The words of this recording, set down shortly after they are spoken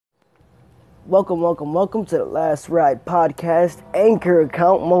Welcome to the Last Ride podcast Anchor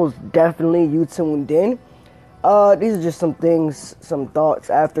account. Most definitely you tuned in. These are just some things, some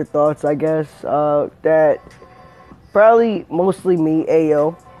thoughts, afterthoughts, I guess, that probably mostly me,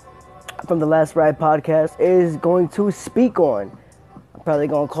 Ayo, from the Last Ride podcast is going to speak on. I'm probably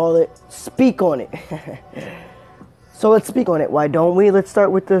going to call it Speak On It. So let's speak on it. Why don't we? Let's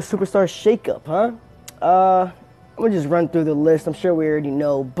start with the Superstar Shakeup, huh? I'm going to just run through the list. I'm sure we already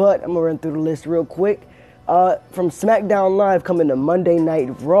know, but I'm going to run through the list real quick. From SmackDown Live coming to Monday Night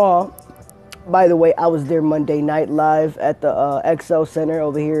Raw. By the way, I was there Monday Night Live at the XL Center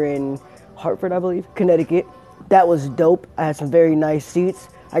over here in Hartford, I believe, Connecticut. That was dope. I had some very nice seats.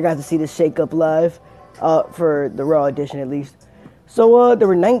 I got to see the Shake-Up live for the Raw edition, at least. So there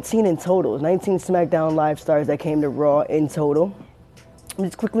were 19 in total. 19 SmackDown Live stars that came to Raw in total. Let me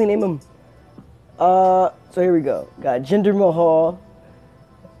just quickly name them. So here we go. Got Jinder Mahal,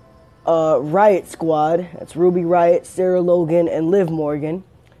 Riot Squad. That's Ruby Riott, Sarah Logan, and Liv Morgan.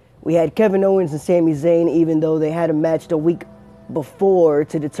 We had Kevin Owens and Sami Zayn, even though they had a match the week before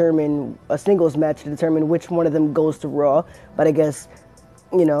to determine a singles match to determine which one of them goes to Raw. But I guess,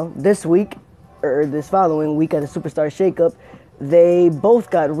 this week or this following week at the Superstar Shakeup, they both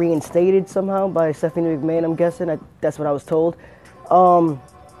got reinstated somehow by Stephanie McMahon, I'm guessing. That's what I was told.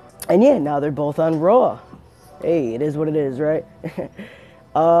 And yeah, now they're both on Raw. Hey, it is what it is, right?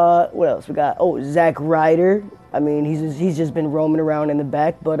 What else? We got, Zack Ryder. I mean, he's just been roaming around in the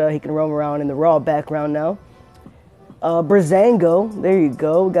back, but he can roam around in the Raw background now. Breezango, there you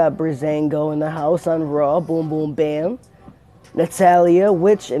go. Got Breezango in the house on Raw. Boom, boom, bam. Natalya,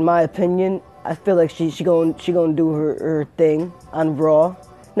 which, in my opinion, I feel like she gonna do her thing on Raw.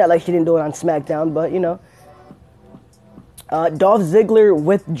 Not like she didn't do it on SmackDown, but, Dolph Ziggler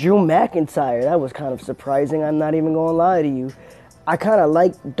with Drew McIntyre. That was kind of surprising. I'm not even gonna lie to you. I kind of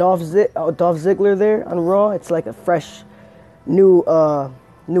like Dolph Ziggler there on Raw. It's like a fresh, new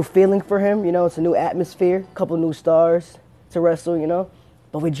feeling for him. It's a new atmosphere, a couple new stars to wrestle.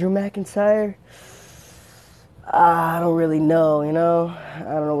 But with Drew McIntyre, I don't really know. I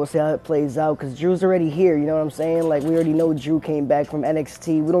don't know. We'll see how it plays out because Drew's already here. You know what I'm saying? Like, we already know Drew came back from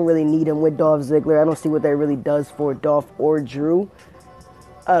NXT. We don't really need him with Dolph Ziggler. I don't see what that really does for Dolph or Drew.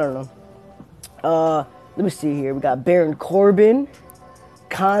 I don't know. Let me see here. We got Baron Corbin,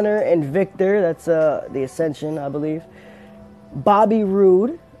 Connor, and Victor. That's the Ascension, I believe. Bobby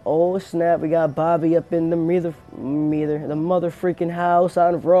Roode. Oh, snap. We got Bobby up in the mother freaking house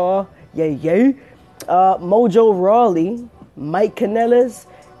on Raw. Yay. Mojo Rawley, Mike Kanellis,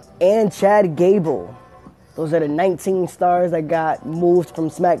 and Chad Gable. Those are the 19 stars that got moved from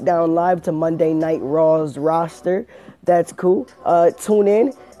SmackDown Live to Monday Night Raw's roster. That's cool. Tune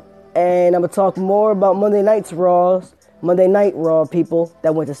in, and I'm going to talk more about Monday Night Raw people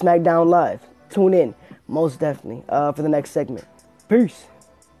that went to SmackDown Live. Tune in, most definitely, for the next segment. Peace.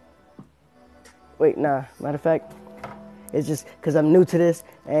 Wait, matter of fact, it's just because I'm new to this,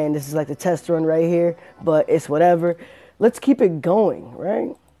 and this is like the test run right here, but it's whatever. Let's keep it going,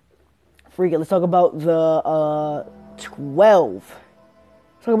 right? Freak it. Let's talk about the 12.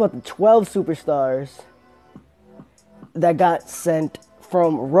 Let's talk about the 12 superstars that got sent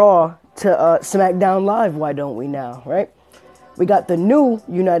from Raw to SmackDown Live. Why don't we now, right? We got the new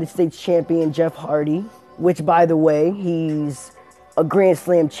United States champion, Jeff Hardy, which, by the way, he's a Grand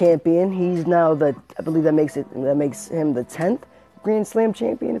Slam champion. He's now I believe that makes him the 10th Grand Slam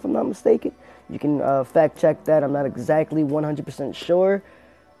champion, if I'm not mistaken. You can fact check that. I'm not exactly 100% sure,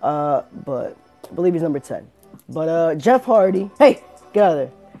 but I believe he's number 10. But Jeff Hardy, hey, get out of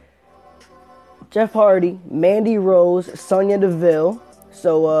there. Jeff Hardy, Mandy Rose, Sonya Deville.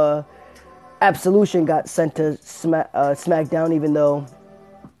 So Absolution got sent to SmackDown, even though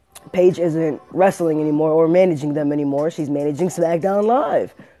Paige isn't wrestling anymore or managing them anymore. She's managing SmackDown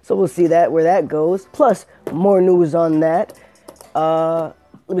Live. So we'll see where that goes. Plus, more news on that. Let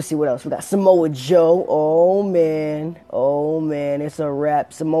me see what else. We got Samoa Joe. Oh, man. It's a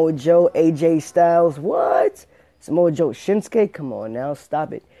wrap. Samoa Joe, AJ Styles. What? Samoa Joe Shinsuke? Come on now.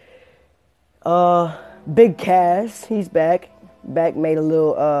 Stop it. Big Cass. He's back. Made a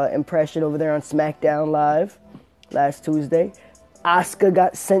little impression over there on SmackDown Live last Tuesday. Asuka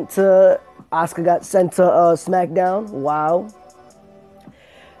got sent to SmackDown. Wow.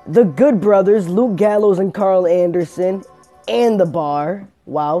 The Good Brothers, Luke Gallows and Carl Anderson, and The Bar.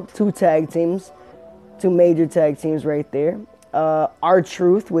 Wow, two major tag teams right there.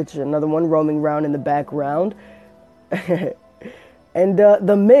 R-Truth, which is another one roaming around in the background. And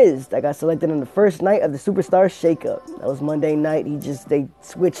The Miz, that got selected on the first night of the Superstar Shakeup. That was Monday night. They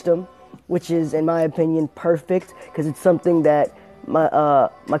switched him, which is, in my opinion, perfect, because it's something that my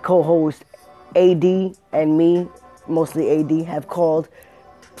co-host AD and me, mostly AD, have called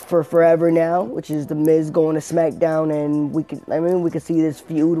for forever now, which is The Miz going to SmackDown, and we could see this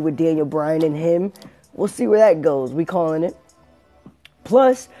feud with Daniel Bryan and him. We'll see where that goes. We calling it.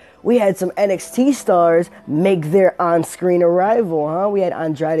 Plus, we had some NXT stars make their on-screen arrival, huh? We had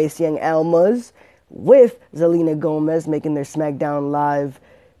Andrade Cien Almas with Zelina Gomez making their SmackDown Live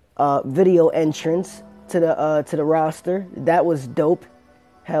video entrance to the roster. That was dope.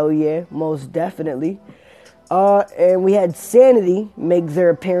 Hell yeah, most definitely. And we had Sanity make their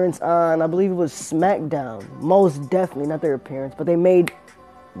appearance on, I believe it was SmackDown. Most definitely, not their appearance, but they made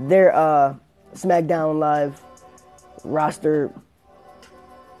their SmackDown Live roster.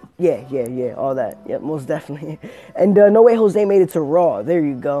 Yeah, all that. Yep, most definitely. And No Way Jose made it to Raw. There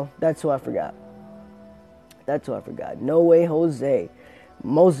you go. That's who I forgot. No Way Jose.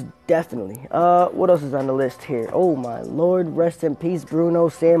 Most definitely. What else is on the list here? Oh my Lord, rest in peace, Bruno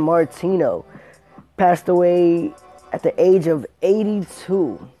Sammartino. Passed away at the age of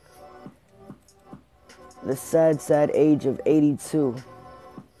 82. The sad age of 82.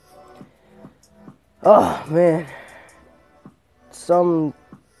 Oh man.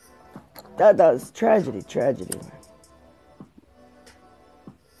 That's tragedy, man.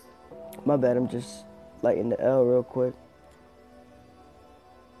 My bad, I'm just lighting the L real quick.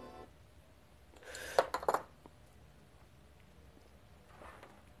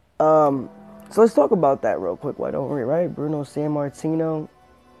 So let's talk about that real quick. Why don't we, right? Bruno Sammartino.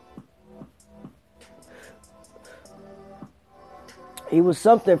 He was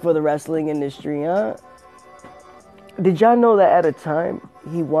something for the wrestling industry, huh? Did y'all know that at a time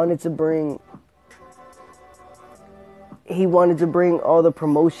he wanted to bring all the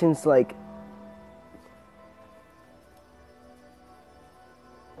promotions like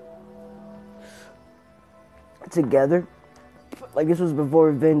together? Like this was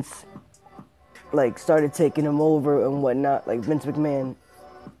before Vince like started taking him over and whatnot, like Vince McMahon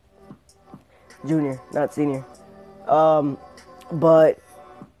Jr., not Senior. But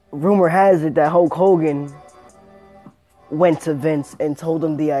rumor has it that Hulk Hogan went to Vince and told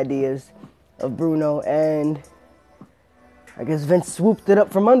him the ideas of Bruno, and I guess Vince swooped it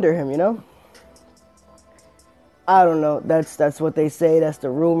up from under him, you know? I don't know. That's what they say. That's the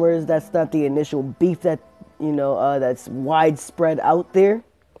rumors. That's not the initial beef that, that's widespread out there.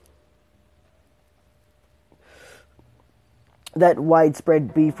 That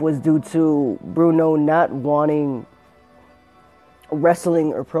widespread beef was due to Bruno not wanting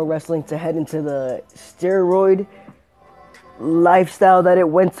wrestling or pro wrestling to head into the steroid lifestyle that it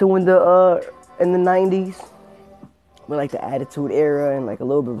went to in the 90s, with like the Attitude Era and like a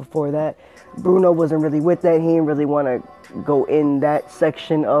little bit before that. Bruno wasn't really with that. He didn't really want to go in that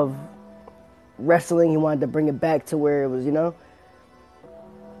section of wrestling. He wanted to bring it back to where it was,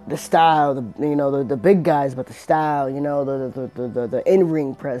 the style, the big guys, but the style, the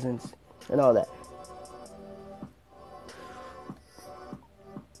in-ring presence and all that.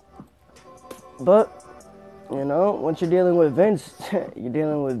 But once you're dealing with Vince, you're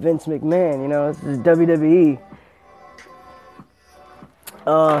dealing with Vince McMahon. This is WWE.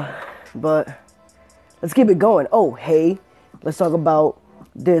 But let's keep it going. Oh, hey, let's talk about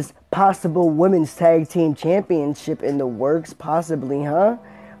this possible women's tag team championship in the works, possibly, huh?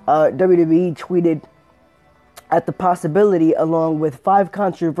 WWE tweeted at the possibility, along with 5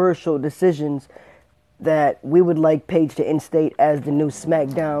 controversial decisions that we would like Paige to instate as the new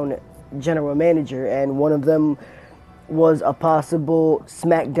SmackDown general manager, and one of them was a possible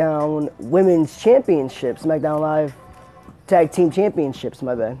SmackDown Women's Championship, SmackDown Live Tag Team Championships,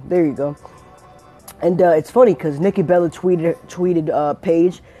 my bad. There you go. And it's funny because Nikki Bella tweeted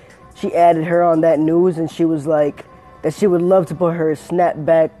Paige. She added her on that news, and she was like that she would love to put her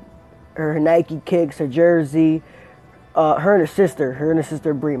snapback, her Nike kicks, her jersey, her and her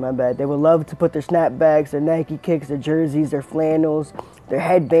sister Brie, my bad. They would love to put their snapbacks, their Nike kicks, their jerseys, their flannels, their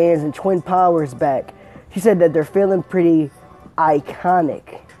headbands, and Twin Powers back. She said that they're feeling pretty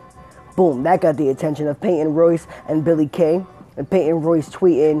iconic. Boom, that got the attention of Peyton Royce and Billie Kay. And Peyton Royce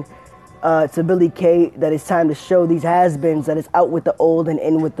tweeting to Billie Kay that it's time to show these has-beens that it's out with the old and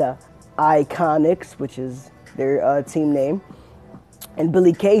in with the Iconics, which is their team name. And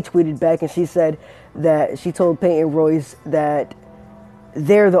Billie Kay tweeted back, and she said that she told Peyton Royce that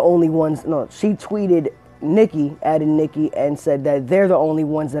they're the only ones. No, she tweeted added Nikki, and said that they're the only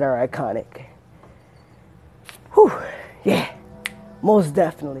ones that are iconic. Whew, yeah, most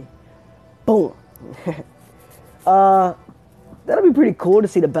definitely. Boom. That'll be pretty cool to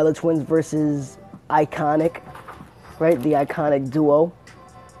see the Bella Twins versus Iconic, right? The Iconic duo.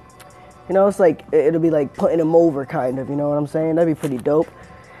 It's like, it'll be like putting them over, kind of, you know what I'm saying? That'd be pretty dope.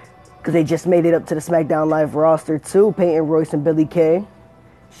 because they just made it up to the SmackDown Live roster too. Peyton Royce and Billy Kay.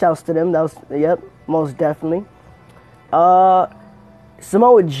 Shouts to them. That was, yep, most definitely.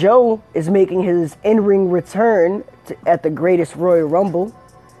 Samoa Joe is making his in-ring return at the Greatest Royal Rumble.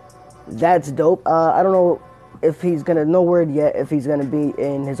 That's dope. I don't know if he's gonna, no word yet, if he's gonna be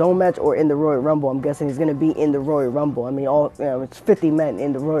in his own match or in the Royal Rumble. I'm guessing he's gonna be in the Royal Rumble. I mean, it's 50 men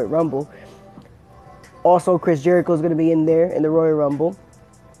in the Royal Rumble. Also, Chris Jericho is gonna be in there in the Royal Rumble.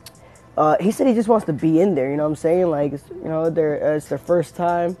 He said he just wants to be in there. You know what I'm saying? Like, it's their first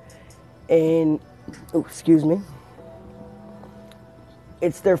time in. Oh, excuse me.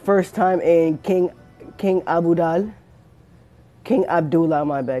 It's their first time in King Abdullah,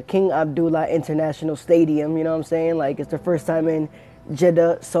 my bad. King Abdullah International Stadium, you know what I'm saying? Like, it's their first time in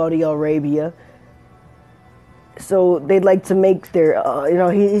Jeddah, Saudi Arabia. So they'd like to make their,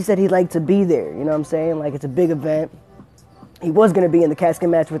 he said he'd like to be there, you know what I'm saying? Like, it's a big event. He was going to be in the casket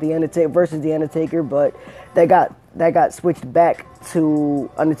match with The Undertaker versus The Undertaker, but that got switched back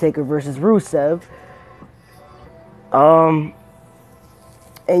to Undertaker versus Rusev.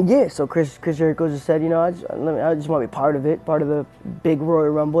 And yeah, so Chris Jericho just said, I just want to be part of it, part of the big Royal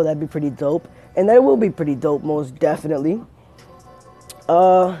Rumble. That'd be pretty dope. And that will be pretty dope, most definitely.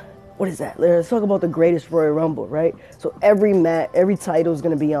 What is that? Let's talk about the Greatest Royal Rumble, right? So every title is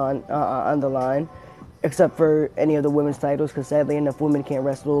going to be on the line, except for any of the women's titles, because sadly enough, women can't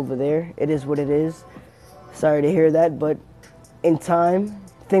wrestle over there. It is what it is. Sorry to hear that, but in time,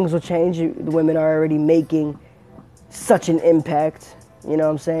 things will change. The women are already making such an impact. You know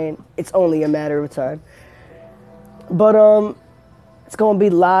what I'm saying? It's only a matter of time. But it's gonna be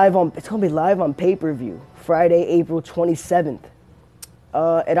live on pay-per-view, Friday, April 27th.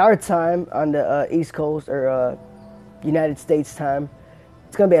 At our time on the East Coast or United States time,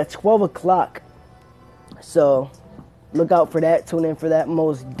 it's gonna be at 12 o'clock. So look out for that. Tune in for that,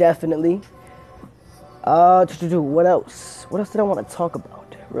 most definitely. What else? What else did I want to talk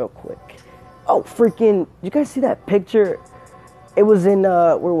about real quick? Oh, freaking! You guys see that picture? It was in,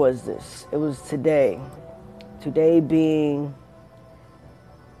 where was this? It was today. Today being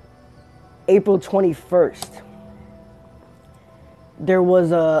April 21st. There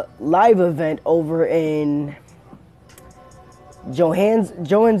was a live event over in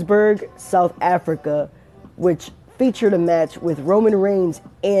Johannesburg, South Africa, which featured a match with Roman Reigns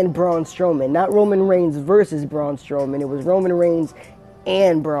and Braun Strowman. Not Roman Reigns versus Braun Strowman. It was Roman Reigns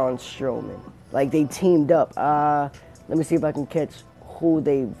and Braun Strowman. Like, they teamed up. Let me see if I can catch who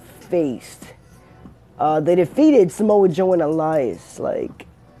they faced. They defeated Samoa Joe and Elias, like,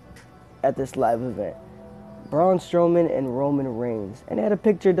 at this live event. Braun Strowman and Roman Reigns. And they had a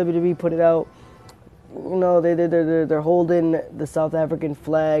picture, WWE put it out. You know, they're holding the South African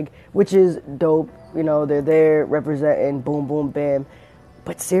flag, which is dope. You know, they're there representing boom, boom, bam.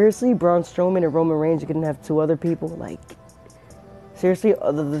 But seriously, Braun Strowman and Roman Reigns, you couldn't have two other people? Like, seriously,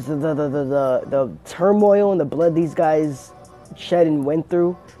 the turmoil and the blood these guys shed and went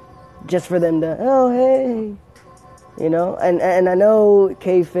through, just for them to, oh, hey, you know? And I know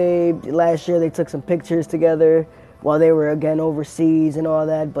kayfabe, last year they took some pictures together while they were, again, overseas and all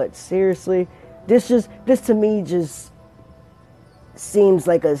that, but seriously, this to me just seems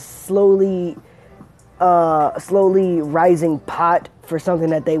like a slowly rising pot for something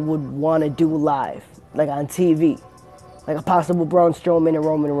that they would want to do live, like on TV. Like a possible Braun Strowman and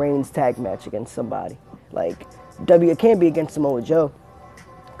Roman Reigns tag match against somebody. Like, it can't be against Samoa Joe,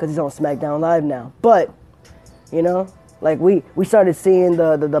 because he's on SmackDown Live now. But, you know, like we started seeing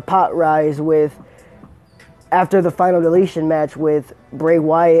the pot rise with, after the Final Deletion match with Bray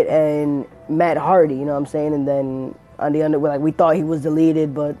Wyatt and Matt Hardy, you know what I'm saying? And then on the we thought he was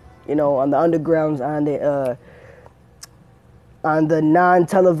deleted, but, you know, on the undergrounds, on the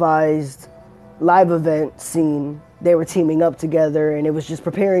non-televised live event scene, they were teaming up together, and it was just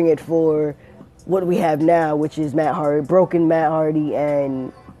preparing it for what we have now, which is broken Matt Hardy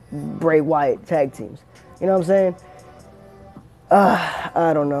and Bray Wyatt tag teams. You know what I'm saying?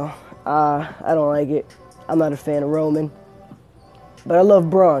 I don't know. I don't like it. I'm not a fan of Roman. But I love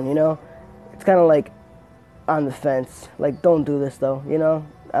Braun, you know? It's kind of like on the fence. Like, don't do this, though, you know?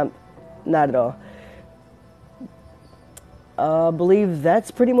 Not at all. I believe that's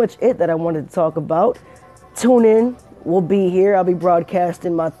pretty much it that I wanted to talk about. Tune in. We'll be here. I'll be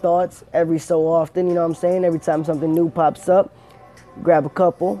broadcasting my thoughts every so often, you know what I'm saying? Every time something new pops up, grab a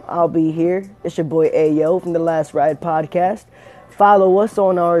couple. I'll be here. It's your boy Ayo from The Last Ride Podcast. Follow us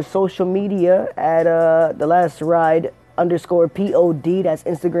on our social media at The Last Ride _POD. That's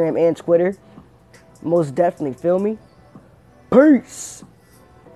Instagram and Twitter. Most definitely, feel me? Peace!